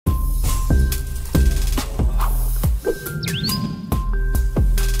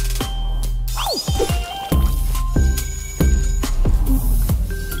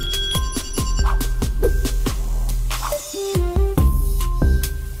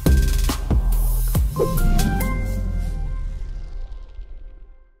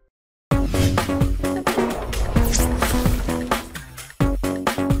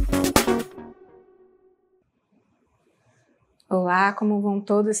Olá, como vão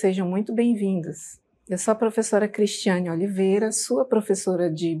todos? Sejam muito bem-vindos. Eu sou a professora Cristiane Oliveira, sua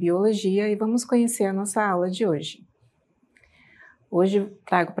professora de Biologia, e vamos conhecer a nossa aula de hoje. Hoje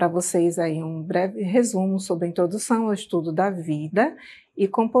trago para vocês aí um breve resumo sobre a introdução ao estudo da vida e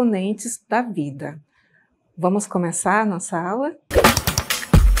componentes da vida. Vamos começar a nossa aula?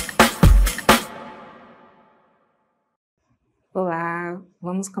 Olá,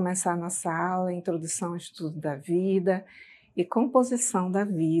 vamos começar a nossa aula, Introdução ao estudo da vida e composição da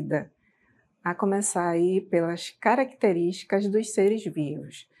vida. A começar aí pelas características dos seres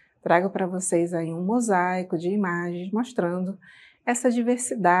vivos. Trago para vocês aí um mosaico de imagens mostrando essa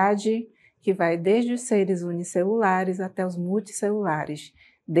diversidade que vai desde os seres unicelulares até os multicelulares,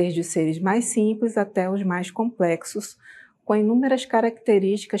 desde os seres mais simples até os mais complexos, com inúmeras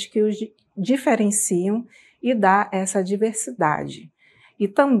características que os diferenciam e dá essa diversidade. E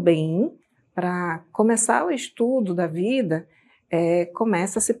também, para começar o estudo da vida,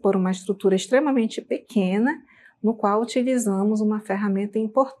 começa-se por uma estrutura extremamente pequena, no qual utilizamos uma ferramenta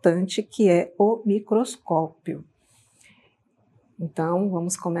importante que é o microscópio. Então,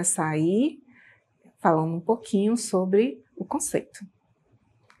 vamos começar aí falando um pouquinho sobre o conceito.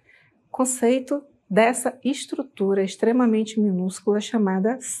 Conceito dessa estrutura extremamente minúscula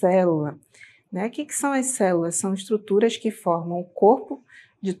chamada célula. O que são as células? São estruturas que formam o corpo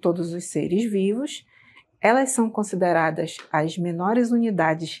de todos os seres vivos. Elas são consideradas as menores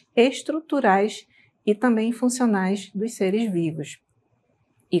unidades estruturais e também funcionais dos seres vivos.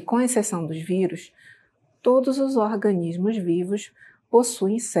 E com exceção dos vírus, todos os organismos vivos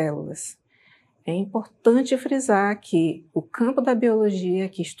possuem células. É importante frisar que o campo da biologia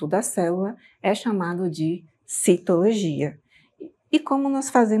que estuda a célula é chamado de citologia. E como nós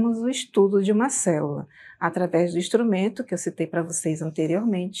fazemos o estudo de uma célula? Através do instrumento que eu citei para vocês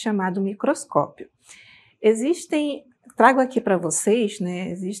anteriormente, chamado microscópio. Trago aqui para vocês,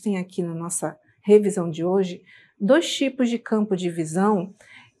 existem aqui na nossa revisão de hoje, dois tipos de campo de visão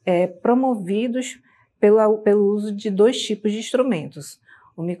promovidos pelo uso de dois tipos de instrumentos,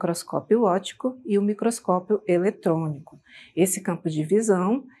 o microscópio óptico e o microscópio eletrônico. Esse campo de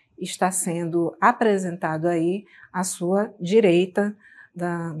visão está sendo apresentado aí à sua direita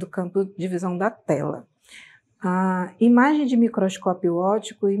do campo de visão da tela. A imagem de microscópio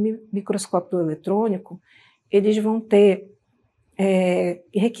óptico e microscópio eletrônico, eles vão ter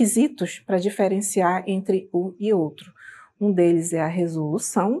requisitos para diferenciar entre um e outro. Um deles é a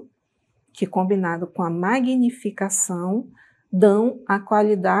resolução, que combinado com a magnificação, dão a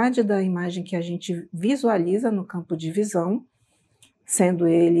qualidade da imagem que a gente visualiza no campo de visão, sendo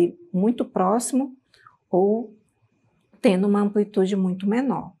ele muito próximo ou tendo uma amplitude muito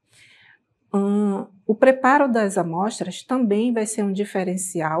menor. O preparo das amostras também vai ser um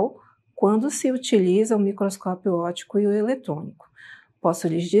diferencial quando se utiliza o microscópio óptico e o eletrônico. Posso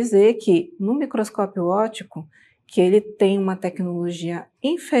lhes dizer que no microscópio óptico, que ele tem uma tecnologia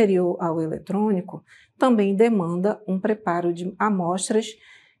inferior ao eletrônico, também demanda um preparo de amostras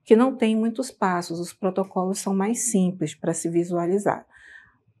que não tem muitos passos, os protocolos são mais simples para se visualizar.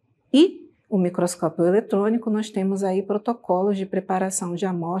 E o microscópio eletrônico, nós temos aí protocolos de preparação de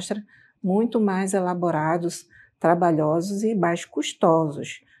amostra muito mais elaborados, trabalhosos e mais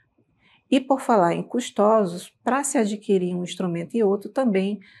custosos. E por falar em custosos, para se adquirir um instrumento e outro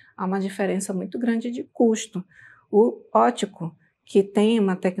também há uma diferença muito grande de custo. O óptico, que tem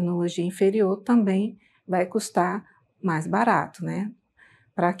uma tecnologia inferior, também vai custar mais barato,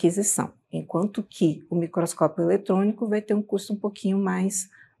 para aquisição, enquanto que o microscópio eletrônico vai ter um custo um pouquinho mais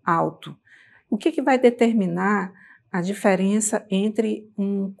alto. O que vai determinar a diferença entre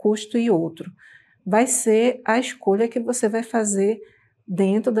um custo e outro? Vai ser a escolha que você vai fazer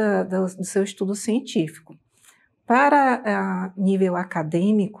dentro do seu estudo científico. Para nível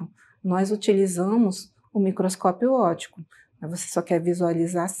acadêmico, nós utilizamos o microscópio óptico. Você só quer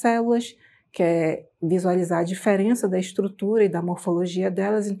visualizar células, quer visualizar a diferença da estrutura e da morfologia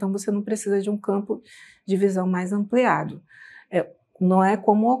delas, então você não precisa de um campo de visão mais ampliado. Não é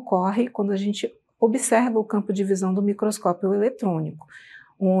como ocorre quando a gente observa o campo de visão do microscópio eletrônico,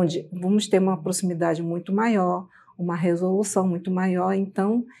 onde vamos ter uma proximidade muito maior, uma resolução muito maior.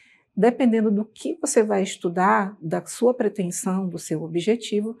 Então, dependendo do que você vai estudar, da sua pretensão, do seu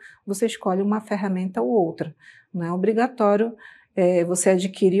objetivo, você escolhe uma ferramenta ou outra. Não é obrigatório você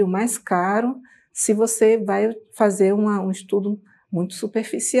adquirir o mais caro se você vai fazer um estudo muito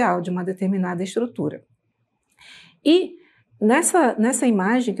superficial de uma determinada estrutura. E nessa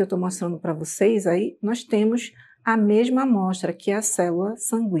imagem que eu estou mostrando para vocês, aí, nós temos a mesma amostra, que é a célula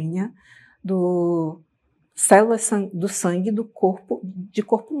sanguínea do sangue de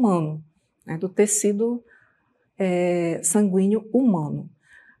corpo humano, do tecido sanguíneo humano.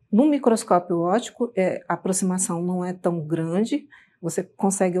 No microscópio óptico, a aproximação não é tão grande, você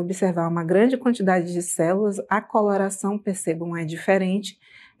consegue observar uma grande quantidade de células, a coloração, percebam, é diferente.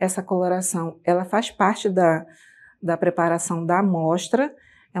 Essa coloração, ela faz parte da preparação da amostra,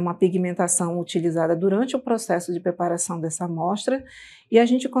 é uma pigmentação utilizada durante o processo de preparação dessa amostra, e a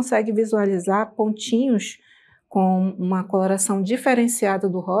gente consegue visualizar pontinhos com uma coloração diferenciada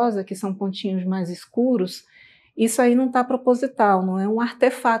do rosa, que são pontinhos mais escuros. Isso aí não está proposital, não é um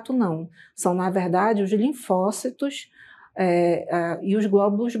artefato, não. São, na verdade, os linfócitos e os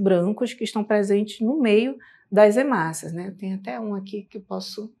glóbulos brancos que estão presentes no meio das hemácias, né? Tem até um aqui que eu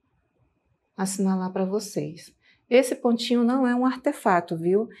posso assinalar para vocês. Esse pontinho não é um artefato,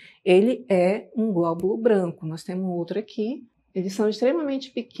 viu? Ele é um glóbulo branco. Nós temos outro aqui. Eles são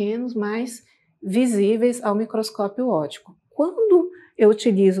extremamente pequenos, mas visíveis ao microscópio óptico. Quando eu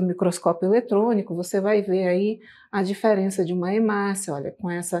utilizo o microscópio eletrônico, você vai ver aí a diferença de uma hemácia, olha, com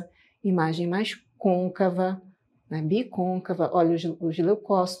essa imagem mais côncava, né, bicôncava, olha os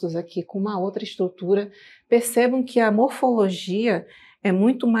leucócitos aqui com uma outra estrutura. Percebam que a morfologia é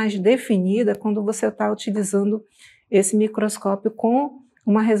muito mais definida quando você está utilizando esse microscópio com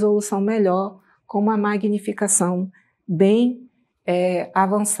uma resolução melhor, com uma magnificação bem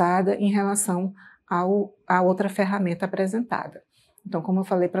avançada em relação à outra ferramenta apresentada. Então, como eu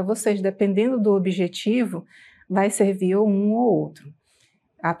falei para vocês, dependendo do objetivo, vai servir um ou outro.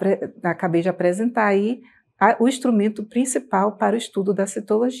 Acabei de apresentar aí o instrumento principal para o estudo da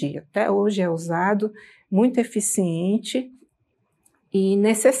citologia. Até hoje é usado, muito eficiente e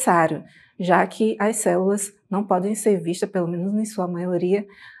necessário, já que as células não podem ser vistas, pelo menos em sua maioria,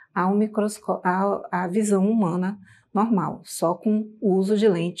 à visão humana normal, só com o uso de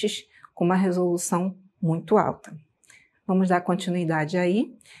lentes com uma resolução muito alta. Vamos dar continuidade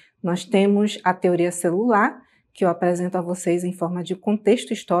aí. Nós temos a teoria celular, que eu apresento a vocês em forma de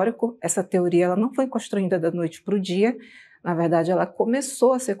contexto histórico. Essa teoria ela não foi construída da noite para o dia, na verdade ela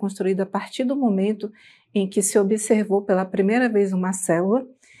começou a ser construída a partir do momento em que se observou pela primeira vez uma célula,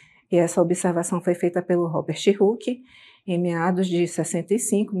 e essa observação foi feita pelo Robert Hooke em meados de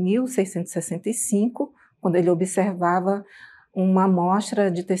 1665, quando ele observava uma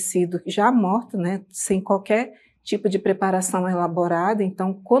amostra de tecido já morto, né, sem qualquer tipo de preparação elaborada.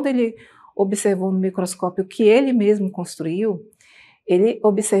 Então, quando ele observou no microscópio que ele mesmo construiu, ele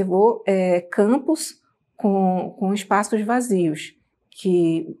observou campos com espaços vazios,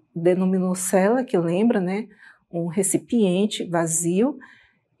 que denominou célula, que lembra, né, um recipiente vazio,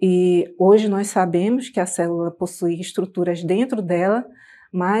 e hoje nós sabemos que a célula possui estruturas dentro dela,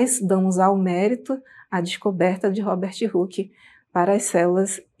 mas damos ao mérito a descoberta de Robert Hooke para as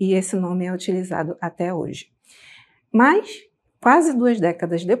células, e esse nome é utilizado até hoje. Mas, quase 2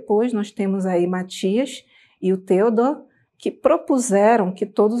 décadas depois, nós temos aí Matias e o Theodor, que propuseram que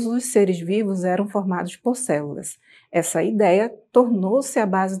todos os seres vivos eram formados por células. Essa ideia tornou-se a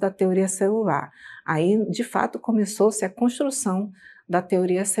base da teoria celular. Aí, de fato, começou-se a construção da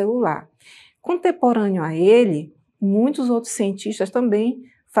teoria celular. Contemporâneo a ele, muitos outros cientistas também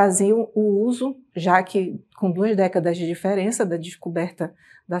faziam o uso, já que com 2 décadas de diferença da descoberta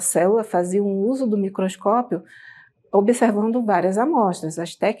da célula, faziam o uso do microscópio observando várias amostras.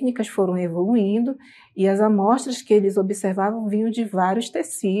 As técnicas foram evoluindo e as amostras que eles observavam vinham de vários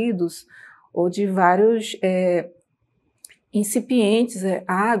tecidos ou de vários incipientes,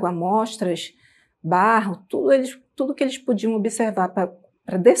 água, amostras, barro, tudo que eles podiam observar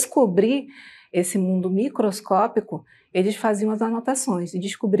para descobrir esse mundo microscópico. Eles faziam as anotações e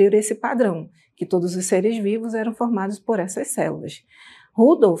descobriram esse padrão, que todos os seres vivos eram formados por essas células.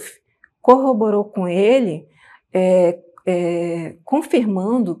 Rudolf corroborou com ele,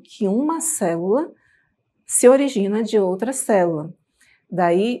 confirmando que uma célula se origina de outra célula.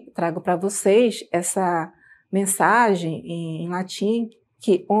 Daí trago para vocês essa mensagem em latim,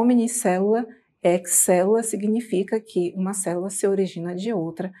 que omnicellula ex cellula significa que uma célula se origina de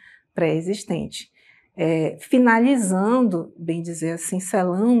outra pré-existente. Finalizando, bem dizer assim,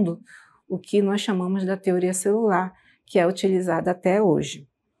 selando o que nós chamamos da teoria celular, que é utilizada até hoje.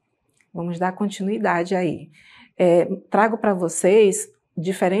 Vamos dar continuidade aí. Trago para vocês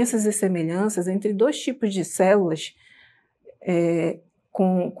diferenças e semelhanças entre 2 tipos de células,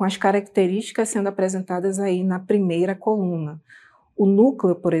 com as características sendo apresentadas aí na primeira coluna. O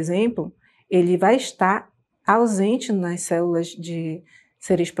núcleo, por exemplo, ele vai estar ausente nas células de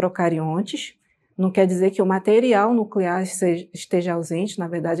seres procariontes. Não quer dizer que o material nuclear esteja ausente, na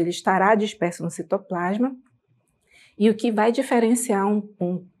verdade ele estará disperso no citoplasma. E o que vai diferenciar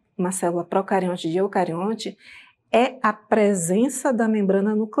uma célula procarionte de eucarionte é a presença da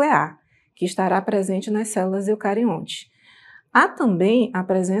membrana nuclear, que estará presente nas células eucariontes. Há também a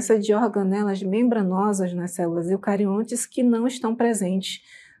presença de organelas membranosas nas células eucariontes que não estão presentes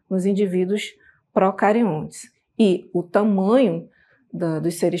nos indivíduos procariontes. E o tamanho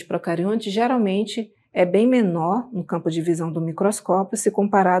dos seres procariontes geralmente é bem menor no campo de visão do microscópio se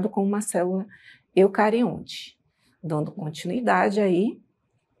comparado com uma célula eucarionte. Dando continuidade aí,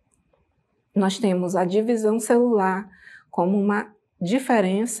 nós temos a divisão celular como uma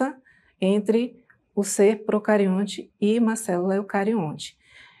diferença entre o ser procarionte e uma célula eucarionte.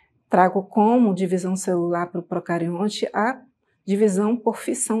 Trago como divisão celular para o procarionte a divisão por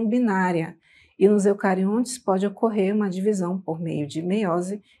fissão binária, e nos eucariontes pode ocorrer uma divisão por meio de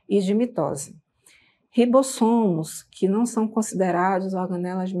meiose e de mitose. Ribossomos, que não são considerados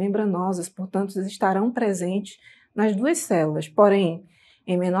organelas membranosas, portanto, estarão presentes nas duas células, porém,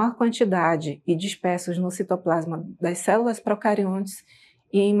 em menor quantidade e dispersos no citoplasma das células procariontes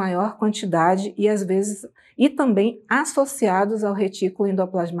e em maior quantidade e às vezes e também associados ao retículo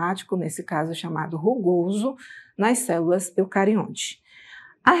endoplasmático, nesse caso chamado rugoso, nas células eucariontes.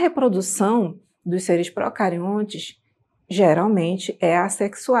 A reprodução dos seres procariontes geralmente é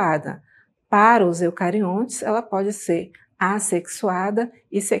assexuada. Para os eucariontes, ela pode ser assexuada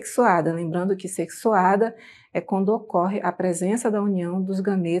e sexuada, lembrando que sexuada é quando ocorre a presença da união dos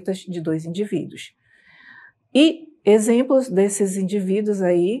gametas de dois indivíduos. E exemplos desses indivíduos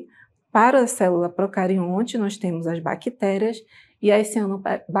aí, para a célula procarionte, nós temos as bactérias e as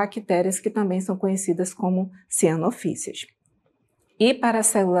cianobactérias, que também são conhecidas como cianofícias. E para a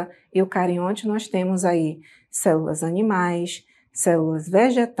célula eucarionte, nós temos aí células animais, células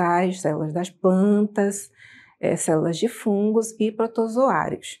vegetais, células das plantas, células de fungos e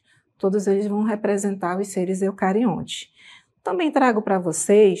protozoários. Todos eles vão representar os seres eucariontes. Também trago para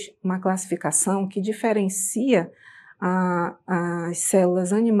vocês uma classificação que diferencia as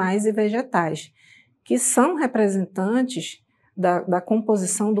células animais e vegetais, que são representantes da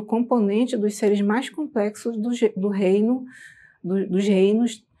composição do componente dos seres mais complexos dos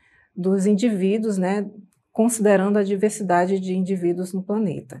reinos dos indivíduos, né, considerando a diversidade de indivíduos no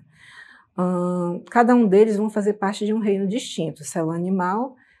planeta. Cada um deles vão fazer parte de um reino distinto, célula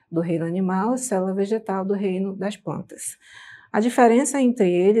animal do reino animal e célula vegetal do reino das plantas. A diferença entre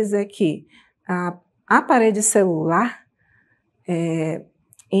eles é que a parede celular,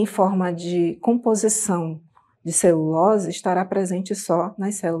 em forma de composição de celulose, estará presente só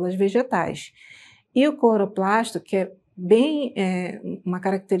nas células vegetais. E o cloroplasto, que é uma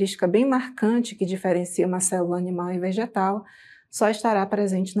característica bem marcante que diferencia uma célula animal e vegetal, só estará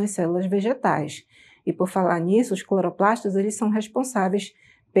presente nas células vegetais. E por falar nisso, os cloroplastos eles são responsáveis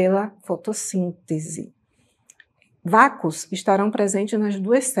pela fotossíntese. Vácuos estarão presentes nas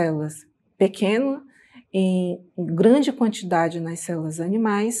duas células, pequeno em grande quantidade nas células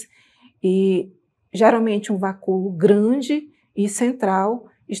animais e geralmente um vacúolo grande e central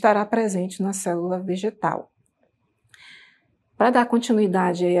estará presente na célula vegetal. Para dar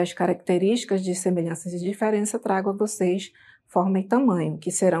continuidade aí às características de semelhanças e diferença, trago a vocês forma e tamanho,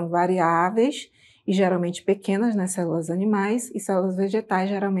 que serão variáveis e geralmente pequenas nas células animais, e células vegetais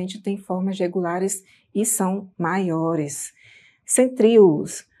geralmente têm formas regulares e são maiores.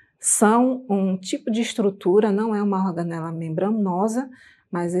 Centríolos são um tipo de estrutura, não é uma organela membranosa,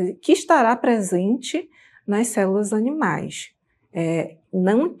 mas que estará presente nas células animais.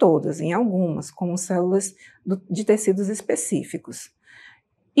 Não em todas, em algumas, como células de tecidos específicos.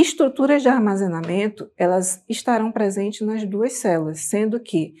 Estruturas de armazenamento, elas estarão presentes nas duas células, sendo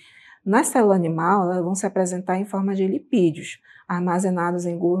que na célula animal elas vão se apresentar em forma de lipídios, armazenados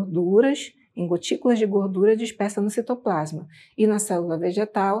em gorduras, em gotículas de gordura dispersa no citoplasma. E na célula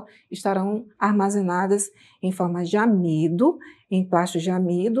vegetal estarão armazenadas em forma de amido, em plastos de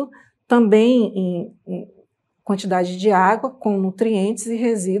amido, também em quantidade de água, com nutrientes e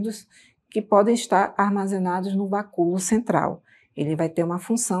resíduos que podem estar armazenados no vacúolo central. Ele vai ter uma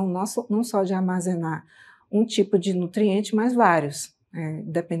função não só de armazenar um tipo de nutriente, mas vários,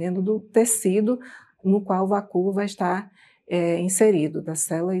 dependendo do tecido no qual o vacúolo vai estar inserido, da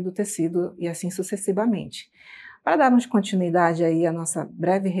célula e do tecido, e assim sucessivamente. Para darmos continuidade aí à nossa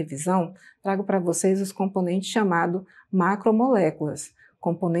breve revisão, trago para vocês os componentes chamados macromoléculas,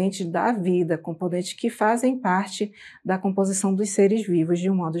 componentes da vida, componentes que fazem parte da composição dos seres vivos de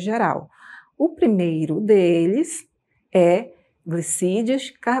um modo geral. O primeiro deles é glicídios,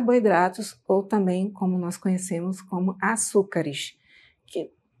 carboidratos, ou também, como nós conhecemos, como açúcares,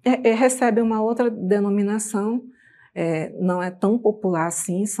 que recebe uma outra denominação, não é tão popular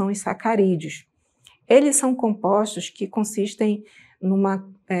assim, são os sacarídeos. Eles são compostos que consistem numa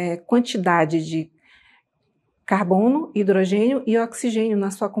quantidade de carbono, hidrogênio e oxigênio na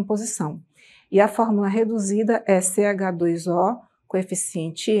sua composição. E a fórmula reduzida é CH2O,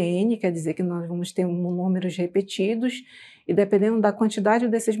 coeficiente N, quer dizer que nós vamos ter monômeros repetidos, e dependendo da quantidade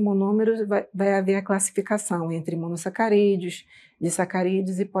desses monômeros, vai haver a classificação entre monossacarídeos,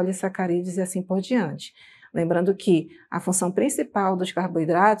 disacarídeos e polissacarídeos e assim por diante. Lembrando que a função principal dos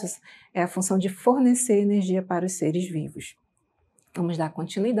carboidratos é a função de fornecer energia para os seres vivos. Vamos dar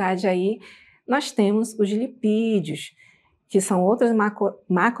continuidade aí. Nós temos os lipídios, que são outras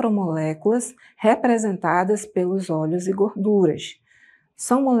macromoléculas representadas pelos óleos e gorduras.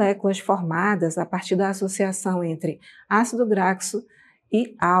 São moléculas formadas a partir da associação entre ácido graxo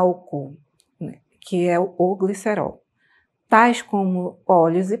e álcool, né, que é o glicerol. Tais como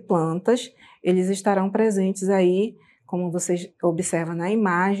óleos e plantas, eles estarão presentes aí, como vocês observam na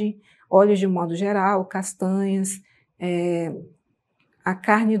imagem, óleos de modo geral, castanhas, a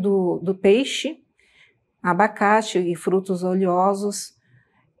carne do peixe, abacate e frutos oleosos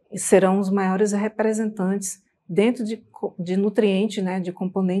serão os maiores representantes dentro de nutrientes, né, de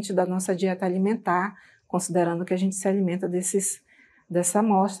componentes da nossa dieta alimentar, considerando que a gente se alimenta dessa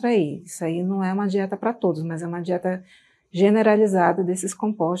amostra aí. Isso aí não é uma dieta para todos, mas é uma dieta generalizada desses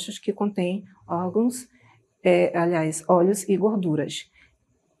compostos que contêm óleos e gorduras.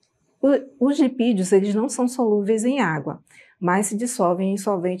 Os lipídios, eles não são solúveis em água, mas se dissolvem em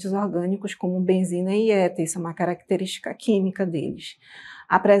solventes orgânicos como benzina e éter, isso é uma característica química deles.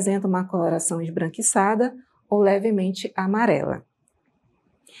 Apresentam uma coloração esbranquiçada ou levemente amarela.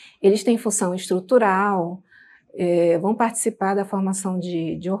 Eles têm função estrutural, vão participar da formação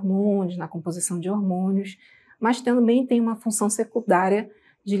de hormônios, na composição de hormônios, mas também tem uma função secundária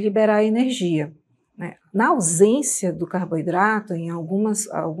de liberar energia, né? Na ausência do carboidrato, em algumas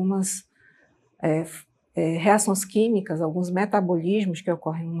reações químicas, alguns metabolismos que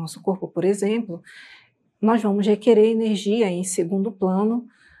ocorrem no nosso corpo, por exemplo, nós vamos requerer energia em segundo plano,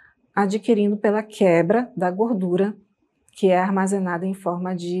 adquirindo pela quebra da gordura, que é armazenada em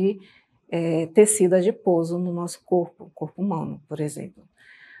forma de tecido adiposo no nosso corpo humano, por exemplo.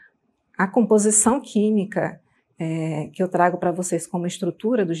 A composição química que eu trago para vocês como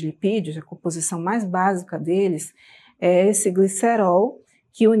estrutura dos lipídios, a composição mais básica deles, é esse glicerol,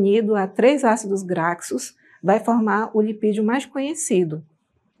 que unido a 3 ácidos graxos vai formar o lipídio mais conhecido,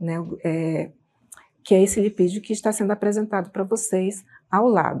 né? Que é esse lipídio que está sendo apresentado para vocês ao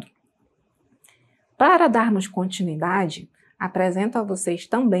lado. Para darmos continuidade, apresento a vocês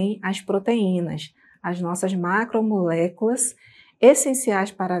também as proteínas, as nossas macromoléculas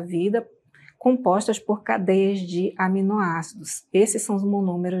essenciais para a vida, compostas por cadeias de aminoácidos. Esses são os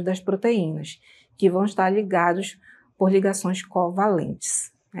monômeros das proteínas, que vão estar ligados por ligações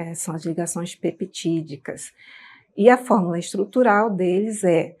covalentes, são as ligações peptídicas. E a fórmula estrutural deles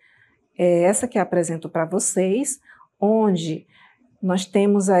é essa que eu apresento para vocês, onde nós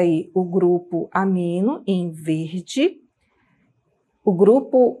temos aí o grupo amino em verde, o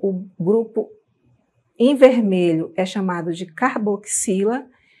grupo em vermelho é chamado de carboxila,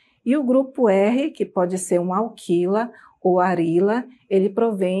 e o grupo R, que pode ser um alquila ou arila, ele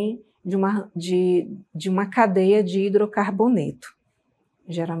provém de uma cadeia de hidrocarboneto.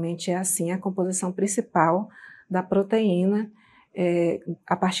 Geralmente é assim a composição principal da proteína,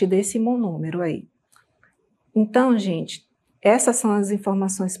 a partir desse monômero aí. Então, gente, essas são as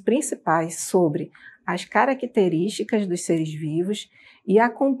informações principais sobre as características dos seres vivos e a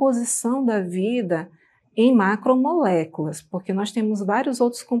composição da vida em macromoléculas, porque nós temos vários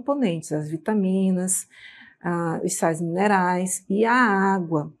outros componentes, as vitaminas, os sais minerais e a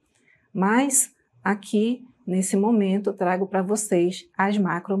água. Mas aqui, nesse momento, eu trago para vocês as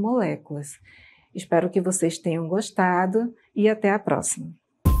macromoléculas. Espero que vocês tenham gostado e até a próxima.